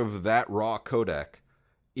licensing part of that RAW codec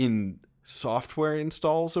in software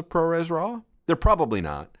installs of ProRes RAW, they're probably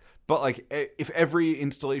not. But like if every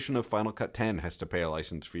installation of Final Cut 10 has to pay a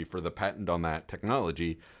license fee for the patent on that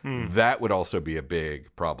technology, that would also be a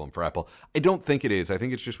big problem for Apple. I don't think it is. I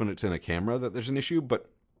think it's just when it's in a camera that there's an issue, but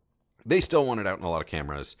they still want it out in a lot of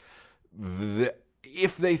cameras.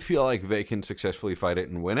 If they feel like they can successfully fight it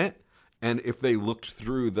and win it, and if they looked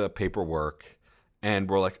through the paperwork and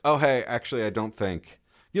we're like, oh, hey, actually, I don't think,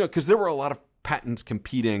 because there were a lot of patents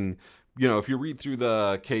competing. If you read through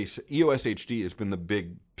the case, EOS HD has been the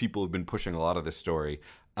big people who've been pushing a lot of this story,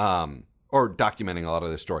 or documenting a lot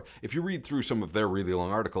of this story. If you read through some of their really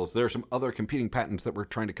long articles, there are some other competing patents that were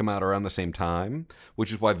trying to come out around the same time,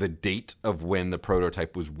 which is why the date of when the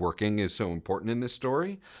prototype was working is so important in this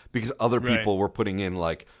story, because other people were putting in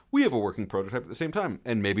like, we have a working prototype at the same time,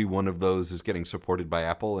 and maybe one of those is getting supported by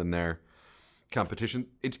Apple in their competition.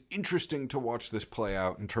 It's interesting to watch this play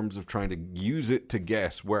out in terms of trying to use it to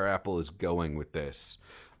guess where Apple is going with this.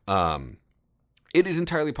 It is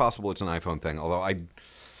entirely possible it's an iPhone thing, although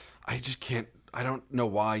I just can't. I don't know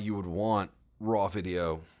why you would want RAW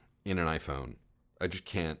video in an iPhone. I just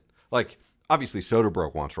can't. Like, obviously,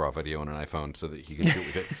 Soderbergh wants RAW video in an iPhone so that he can shoot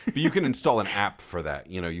with it. But you can install an app for that.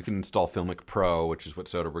 You can install Filmic Pro, which is what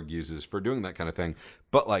Soderbergh uses for doing that kind of thing.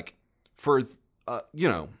 But like for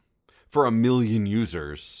for 1 million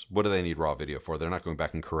users, what do they need RAW video for? They're not going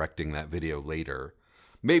back and correcting that video later.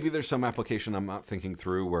 Maybe there's some application I'm not thinking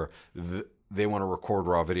through where they want to record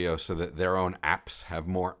RAW video so that their own apps have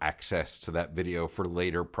more access to that video for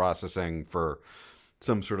later processing for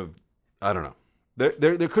some sort of, I don't know.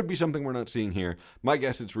 There could be something we're not seeing here. My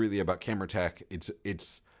guess it's really about camera tech. It's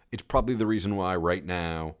probably the reason why right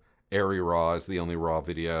now ARRI RAW is the only RAW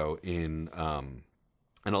video in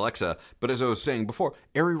Alexa. But as I was saying before,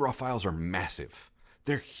 ARRI RAW files are massive.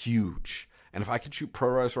 They're huge. And if I could shoot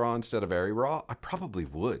ProRes RAW instead of ARRI RAW, I probably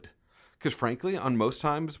would. Because frankly, on most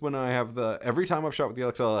times when I have every time I've shot with the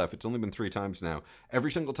XLF, it's only been 3 times now.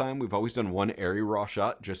 Every single time we've always done one ARRI RAW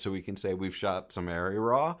shot just so we can say we've shot some ARRI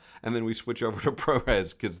RAW. And then we switch over to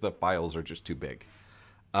ProRes because the files are just too big.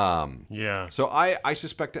 Yeah. So I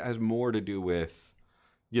suspect it has more to do with,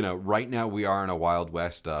 right now we are in a wild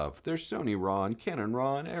west of there's Sony RAW and Canon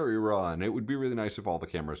RAW and Arri RAW, and it would be really nice if all the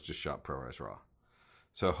cameras just shot ProRes RAW.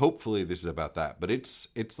 So hopefully this is about that. But it's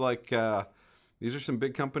like these are some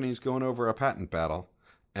big companies going over a patent battle.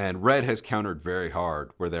 And Red has countered very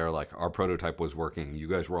hard where they're like, our prototype was working. You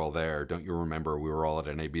guys were all there. Don't you remember? We were all at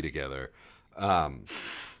NAB together.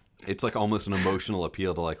 It's like almost an emotional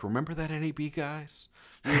appeal to like, remember that NAB, guys?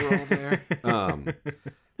 We were all there.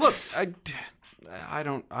 Look, I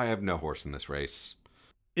have no horse in this race.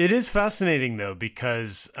 It is fascinating, though,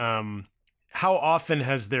 because how often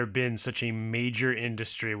has there been such a major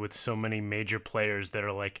industry with so many major players that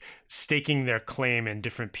are like staking their claim in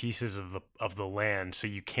different pieces of the land, so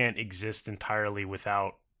you can't exist entirely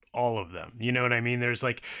without all of them? You know what I mean? There's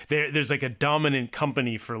like a dominant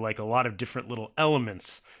company for like a lot of different little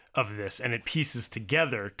elements of this, and it pieces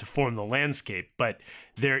together to form the landscape. But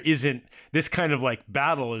there isn't this kind of like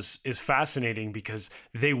battle is fascinating because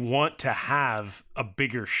they want to have a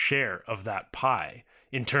bigger share of that pie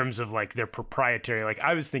in terms of like their proprietary. Like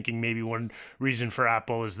I was thinking maybe one reason for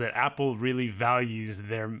Apple is that Apple really values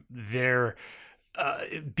their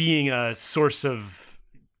being a source of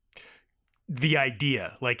the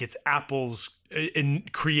idea. Like it's Apple's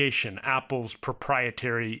creation, Apple's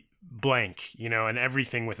proprietary blank, and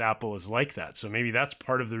everything with Apple is like that. So maybe that's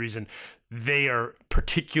part of the reason they are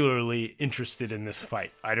particularly interested in this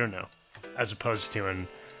fight. I don't know, as opposed to an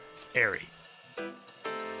Arri.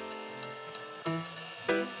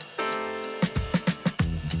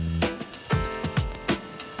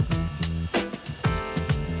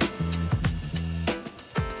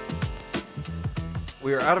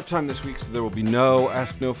 We are out of time this week, so there will be no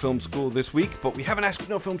Ask No Film School this week, but we have an Ask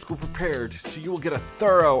No Film School prepared, so you will get a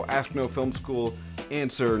thorough Ask No Film School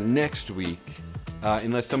answer next week,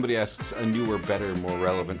 unless somebody asks a newer, better, more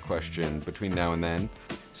relevant question between now and then.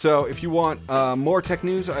 So if you want more tech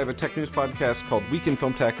news, I have a tech news podcast called Week in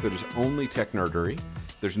Film Tech that is only tech nerdery.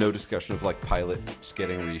 There's no discussion of like pilots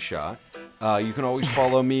getting reshot. You can always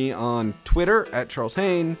follow me on Twitter at Charles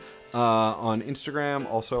Hain, on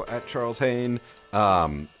Instagram also at Charles Hain.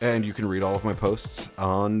 And you can read all of my posts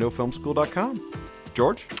on nofilmschool.com.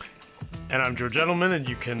 George? And I'm George Edelman, and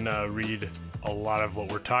you can read a lot of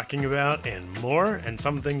what we're talking about and more, and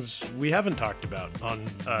some things we haven't talked about on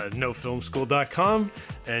nofilmschool.com.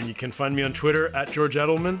 And you can find me on Twitter at George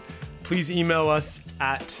Edelman. Please email us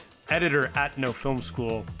at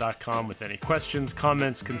editor@nofilmschool.com with any questions,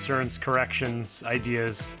 comments, concerns, corrections,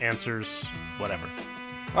 ideas, answers, whatever.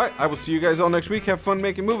 All right, I will see you guys all next week. Have fun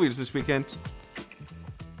making movies this weekend.